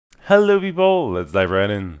Hello people, let's dive right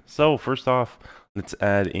in. So first off, let's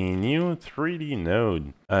add a new 3D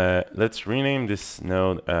node. Let's rename this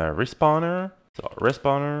node respawner. So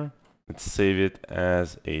respawner, let's save it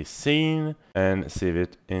as a scene and save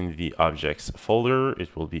it in the objects folder.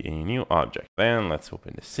 It will be a new object. Then let's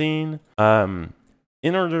open the scene.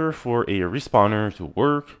 In order for a respawner to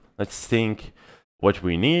work, let's think what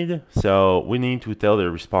we need. So we need to tell the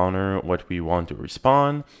respawner what we want to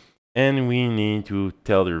respawn, and we need to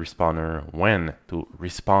tell the respawner when to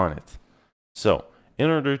respawn it. So in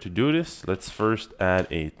order to do this, let's first add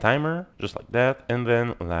a timer, just like that, and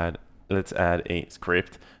then let's add a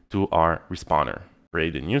script to our respawner.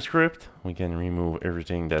 Create a new script. We can remove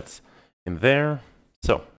everything that's in there.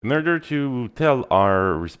 So in order to tell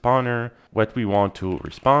our respawner what we want to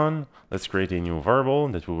respawn, let's create a new variable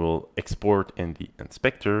that we will export in the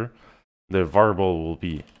inspector. The variable will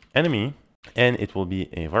be enemy, and it will be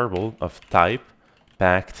a variable of type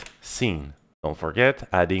packed scene. Don't forget,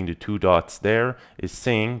 adding the two dots there is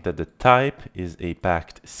saying that the type is a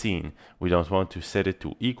packed scene. We don't want to set it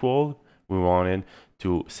to equal. We wanted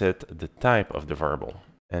to set the type of the variable.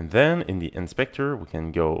 And then in the inspector, we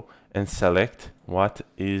can go and select what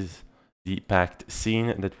is the packed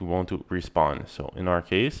scene that we want to respawn. So in our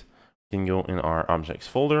case, we can go in our objects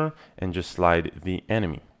folder and just slide the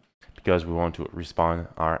enemy, because we want to respawn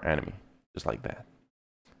our enemy, just like that.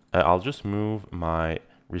 I'll just move my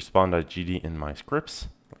respawn.gd in my scripts,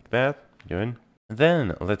 like that. Good.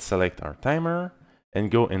 Then let's select our timer and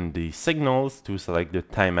go in the signals to select the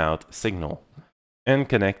timeout signal and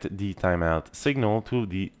connect the timeout signal to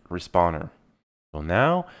the respawner. So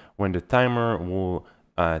now when the timer will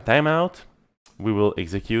time out, we will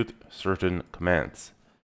execute certain commands.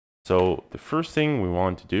 So the first thing we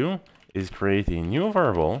want to do is create a new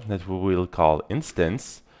variable that we will call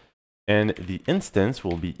instance, and the instance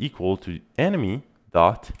will be equal to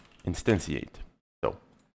enemy.instantiate. So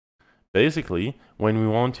basically, when we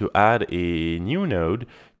want to add a new node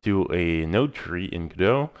to a node tree in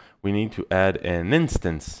Godot, we need to add an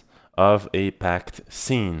instance of a packed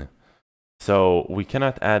scene. So we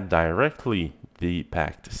cannot add directly the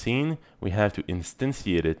packed scene, we have to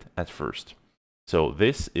instantiate it at first. So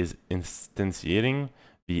this is instantiating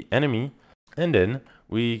the enemy, and then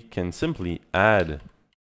we can simply add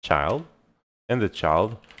child, and the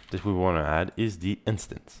child that we want to add is the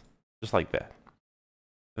instance, just like that.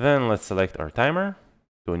 Then let's select our timer,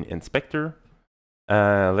 go in inspector.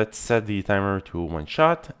 Let's set the timer to 1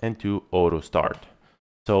 shot and to auto start.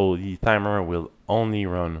 So the timer will only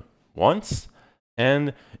run once,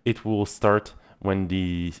 and it will start when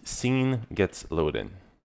the scene gets loaded.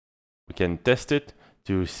 We can test it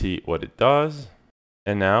to see what it does.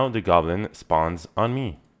 And now the goblin spawns on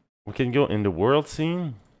me. We can go in the world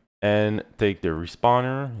scene and take the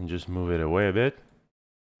respawner and just move it away a bit,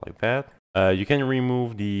 like that. You can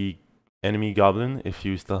remove the enemy goblin if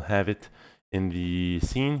you still have it in the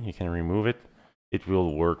scene. You can remove it. It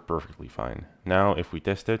will work perfectly fine. Now if we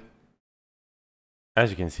test it, as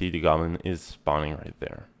you can see, the goblin is spawning right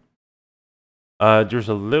there. There's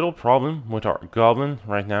a little problem with our goblin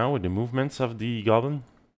right now, with the movements of the goblin.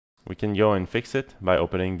 We can go and fix it by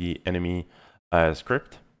opening the enemy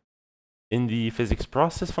script. In the physics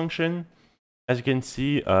process function, as you can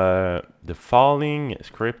see, the falling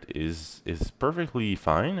script is perfectly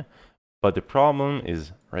fine, but the problem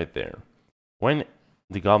is right there. When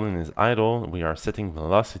the goblin is idle, we are setting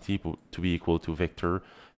velocity to be equal to vector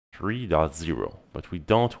 3.0, but we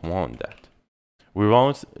don't want that. We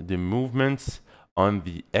want the movements on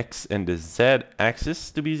the X and the Z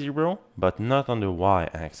axis to be 0, but not on the Y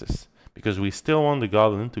axis, because we still want the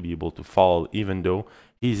goblin to be able to fall even though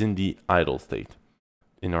he's in the idle state.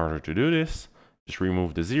 In order to do this, just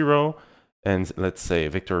remove the 0, and let's say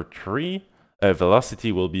vector 3,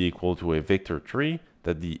 velocity will be equal to a vector 3,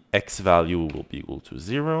 that the X value will be equal to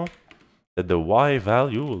 0, that the Y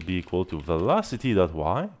value will be equal to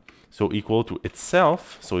velocity.y, so equal to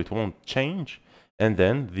itself, so it won't change, and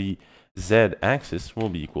then the Z axis will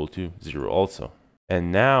be equal to 0 also.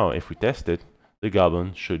 And now if we test it, the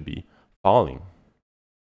goblin should be falling.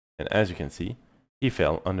 And as you can see, he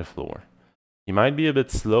fell on the floor. He might be a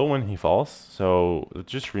bit slow when he falls, so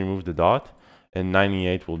let's just remove the dot, and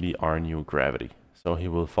 98 will be our new gravity. So he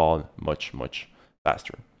will fall much, much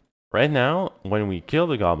faster. Right now, when we kill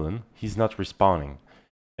the goblin, he's not respawning.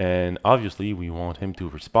 And obviously, we want him to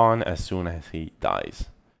respawn as soon as he dies.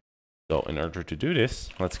 So in order to do this,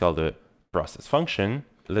 let's call the process function.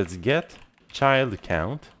 Let's get child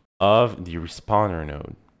count of the respawner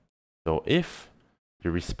node. So if the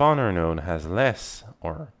respawner node has less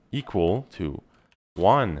or equal to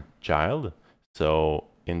 1 child, so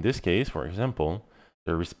in this case, for example,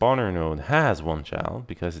 the respawner node has one child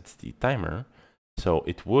because it's the timer, so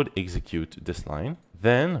it would execute this line.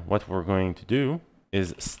 Then what we're going to do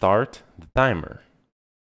is start the timer.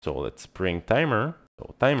 So let's bring timer,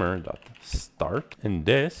 so timer.start, and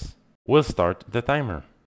this will start the timer.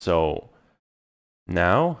 So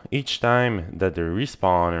now each time that the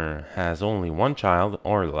respawner has only one child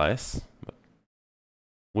or less,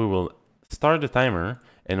 we will start the timer,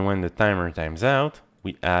 and when the timer times out,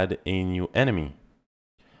 we add a new enemy.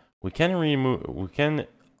 We can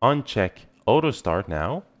uncheck auto start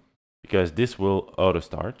now, because this will auto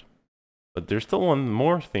start. But there's still one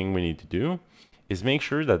more thing we need to do, is make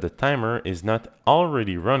sure that the timer is not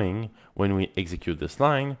already running when we execute this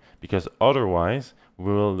line, because otherwise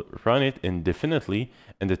we will run it indefinitely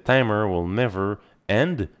and the timer will never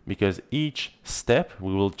end, because each step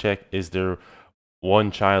we will check, is there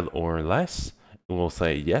one child or less? We will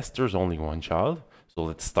say yes, there's only one child, so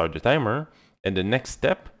let's start the timer, and the next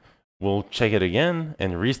step we'll check it again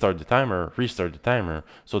and restart the timer,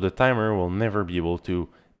 so the timer will never be able to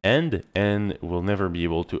end and we'll never be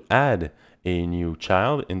able to add a new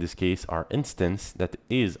child, in this case our instance that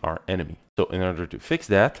is our enemy. So in order to fix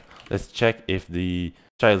that, let's check if the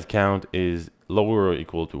child count is lower or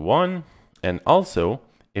equal to 1, and also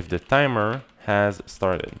if the timer has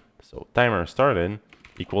started. So timer started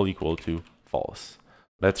equal to false.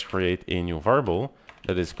 Let's create a new variable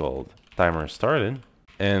that is called timer started,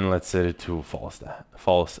 and let's set it to false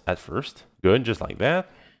at first. Good, just like that.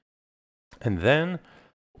 And then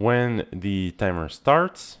when the timer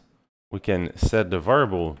starts, we can set the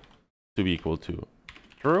variable to be equal to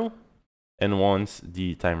true. And once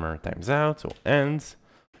the timer times out, so ends,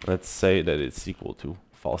 let's say that it's equal to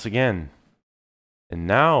false again. And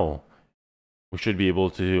now we should be able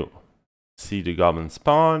to see the goblin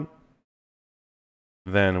spawn.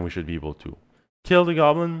 Then we should be able to kill the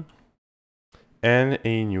goblin, and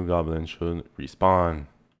a new goblin should respawn.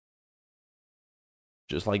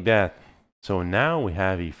 Just like that. So now we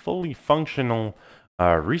have a fully functional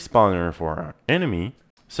respawner for our enemy.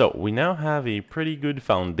 So we now have a pretty good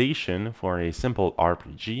foundation for a simple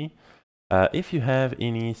RPG. If you have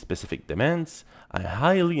any specific demands, I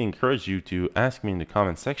highly encourage you to ask me in the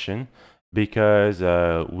comment section, because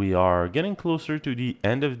we are getting closer to the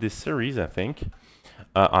end of this series, I think.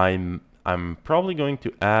 I'm probably going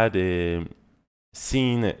to add a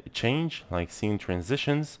scene change, like scene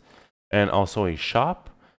transitions, and also a shop.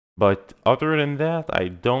 But other than that, I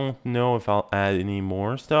don't know if I'll add any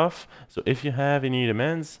more stuff. So if you have any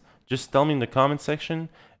demands, just tell me in the comment section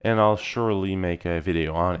and I'll surely make a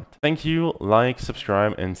video on it. Thank you, like,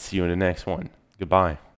 subscribe, and see you in the next one. Goodbye.